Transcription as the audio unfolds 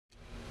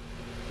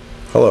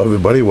Hello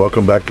everybody,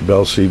 welcome back to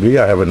Bell CV.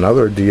 I have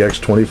another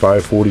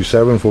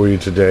DX-2547 for you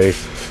today.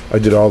 I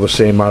did all the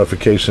same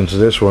modifications as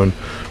this one.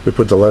 We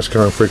put the less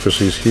common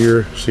frequencies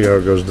here. See how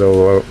it goes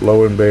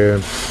low in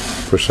band.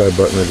 Push that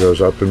button, it goes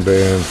up in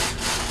band.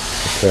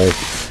 Okay,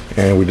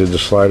 and we did the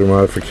slider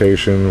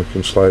modification. We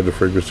can slide the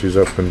frequencies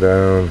up and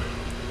down.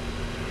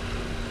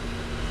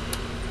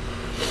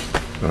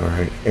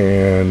 Alright,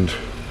 and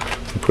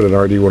we put an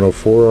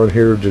RD104 on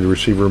here, did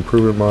receiver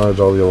improvement mods,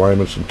 all the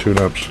alignments and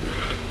tune-ups.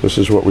 This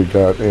is what we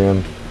got,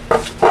 and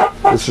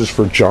this is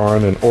for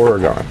John in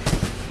Oregon.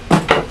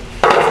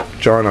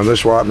 John, on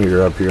this watt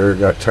meter up here,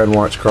 got 10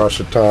 watts across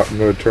the top. I'm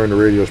going to turn the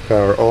radio's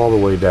power all the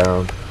way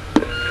down.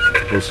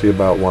 We'll see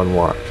about 1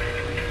 watt.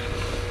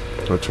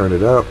 I'm going to turn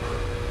it up,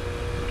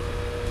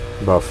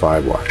 about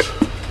 5 watts.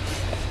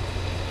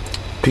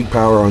 Peak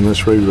power on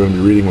this rig, we're going to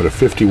be reading with a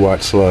 50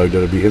 watt slug.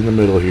 That'll be in the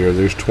middle here.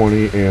 There's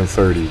 20 and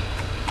 30.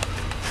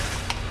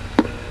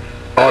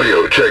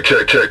 Audio check,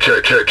 check, check,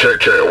 check, check, check,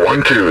 check.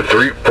 1, 2,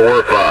 3,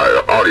 4,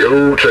 5.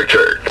 Audio check,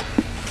 check.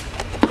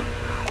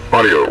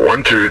 Audio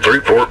 1, 2, 3,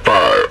 4,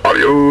 5.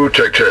 Audio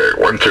check, check.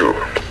 1, 2.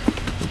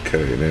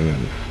 Okay, then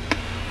I'm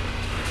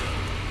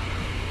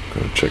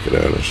gonna check it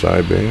out in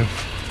sideband.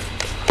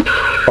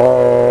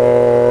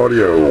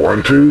 Audio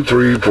 1, 2,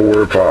 3,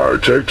 4,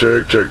 5. Check,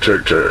 check, check,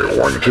 check, check.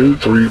 1, 2,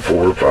 3,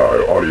 4,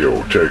 5.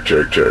 Audio check,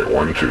 check, check.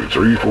 1, 2,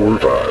 3, 4,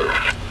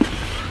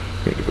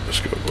 5. Need to put the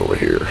scope over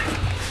here.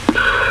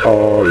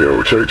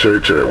 Audio check,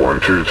 check, check. 1,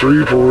 2,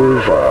 3,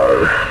 4,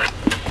 5.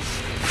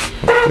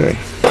 Okay.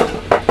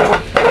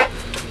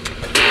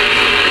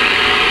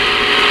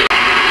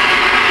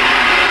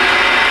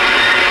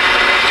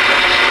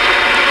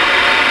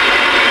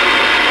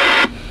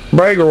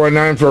 Breaker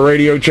 19 for a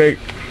radio check.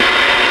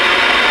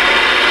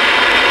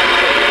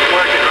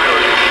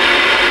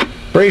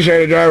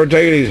 Appreciate it, driver.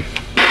 Take it easy.